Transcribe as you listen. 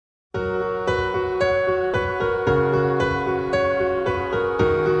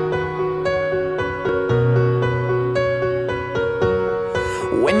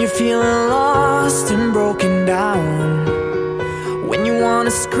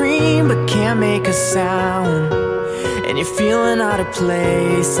scream but can't make a sound, and you're feeling out of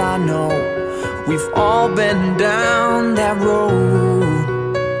place. I know we've all been down that road.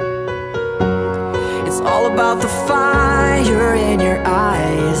 It's all about the fire in your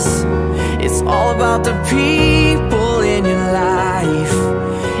eyes. It's all about the people in your life.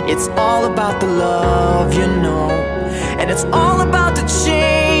 It's all about the love, you know. And it's all about the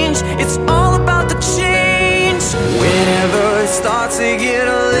change. It's all about the change. Whenever it starts to get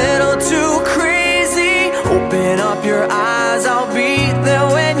a little too crazy, open up your eyes, I'll be there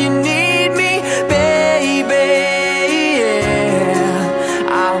when you need me, baby. Yeah,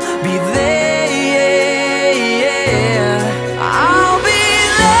 I'll be there.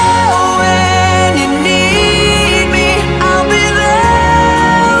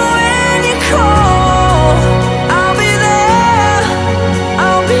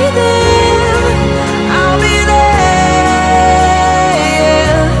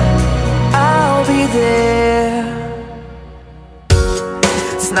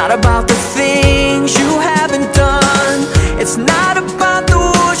 About the things you haven't done. It's not about the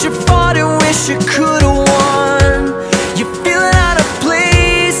wars you fought and wish you could have won. You're feeling out of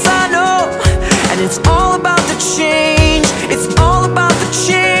place, I know. And it's all about the change. It's all about the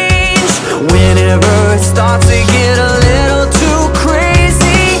change. Whenever it starts to get a little too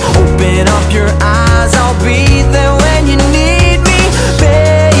crazy, open up your eyes, I'll be there when you need me,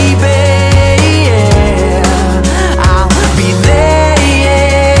 baby. Yeah, I'll be there.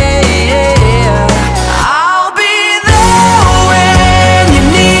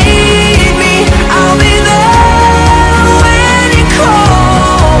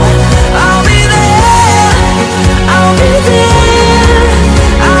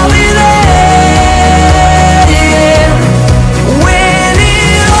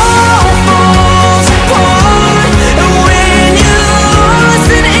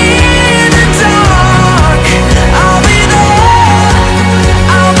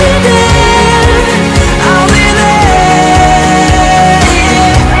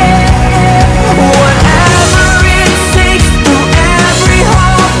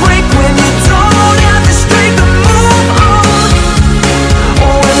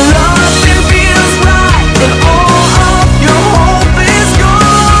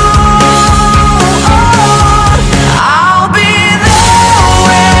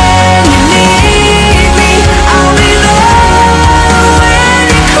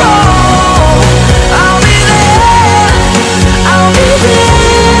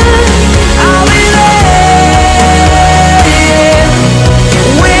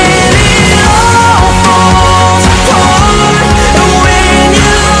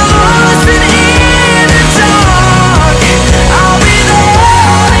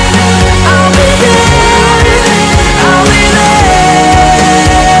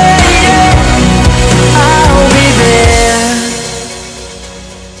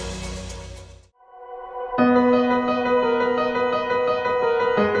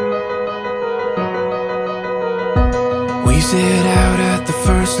 Set out at the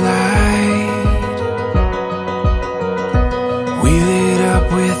first light. We lit up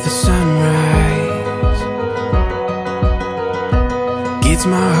with the sunrise. Gets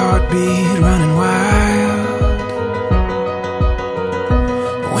my heartbeat running wild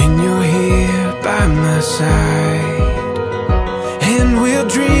when you're here by my side. And we'll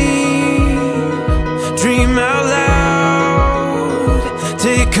dream out loud.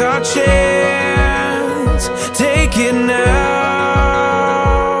 Take our chance, take it now.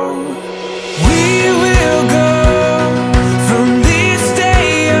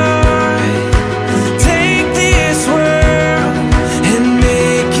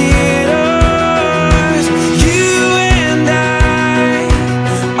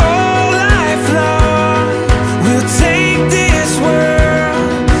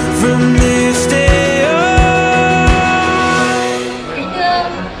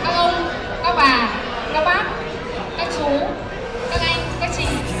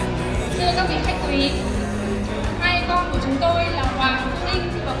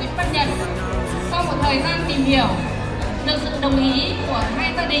 Thời gian tìm hiểu, được sự đồng ý của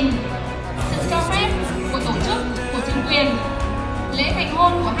hai gia đình, sự cho phép của tổ chức, của chính quyền, lễ thành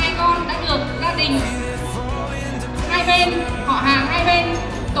hôn của hai con đã được gia đình hai bên, họ hàng hai bên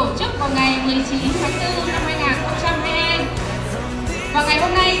tổ chức vào ngày 19 tháng 4 năm 2022. Và ngày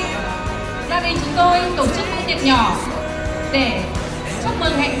hôm nay, gia đình chúng tôi tổ chức bữa tiệc nhỏ để chúc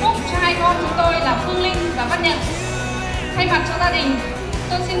mừng hạnh phúc cho hai con chúng tôi là Phương Linh và Văn Nhật. Thay mặt cho gia đình,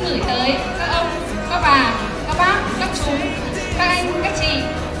 tôi xin gửi tới các ông, các bà, các bác, các chú, các anh, các chị,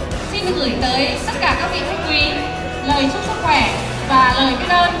 xin gửi tới tất cả các vị khách quý lời chúc sức khỏe và lời biết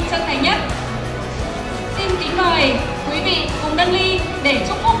ơn chân thành nhất. Xin kính mời quý vị cùng nâng ly để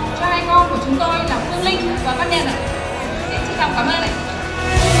chúc phúc cho hai con của chúng tôi là Phương Linh và Văn Nhật ạ. Xin trân trọng cảm ơn ạ.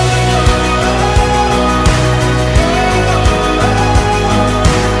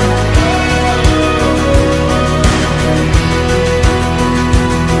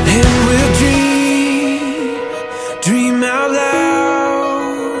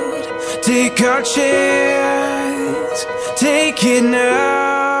 Take our chance, take it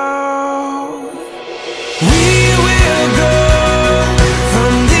now. We will go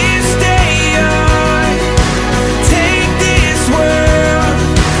from this day on. Take this world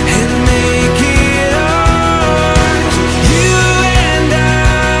and make it ours. You and I,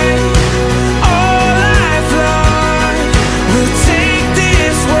 all life long, we'll take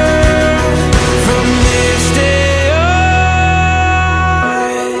this world from this day on.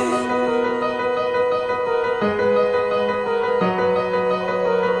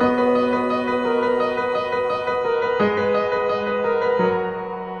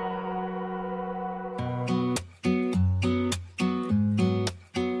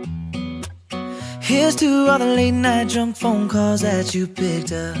 Here's to all the late night drunk phone calls that you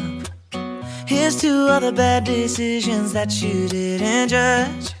picked up. Here's to all the bad decisions that you didn't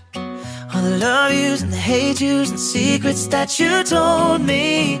judge. All the love yous and the hate yous and secrets that you told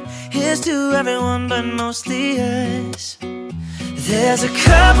me. Here's to everyone but mostly us. There's a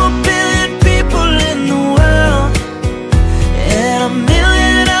couple billion people in the world and a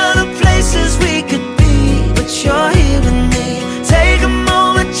million other places we could be, but you're here with me. Take a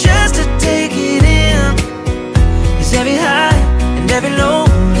moment just to take it in, 'cause every high and every low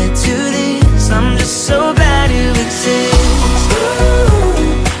led to this. I'm just so glad you exist.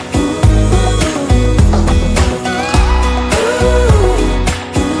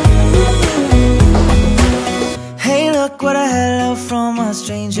 Hey, look what a hello from a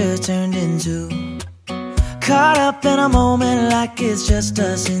stranger turned into. Caught up in a moment like it's just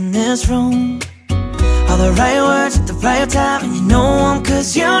us in this room. All the right words at the right time, and you know them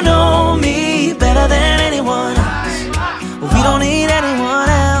 'cause you know me better than anyone else. We don't need anyone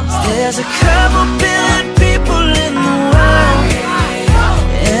else. There's a couple billion people in the world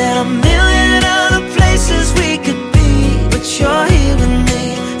and a million other places we could be, but you're here with me.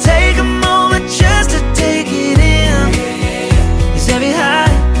 Take a moment just to take it in, 'cause every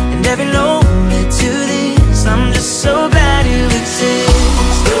high and every low led to this. I'm just so glad you exist.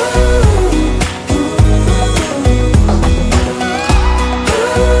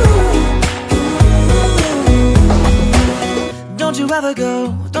 Don't you ever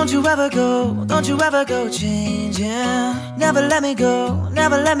go, don't you ever go, don't you ever go changing. Never let me go,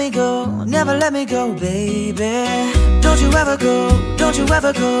 never let me go, never let me go, baby. Don't you ever go, don't you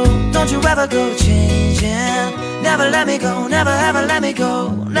ever go, don't you ever go changing. Never let me go, never ever let me go,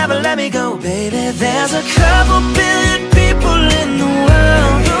 never let me go, baby. There's a couple billion people in the world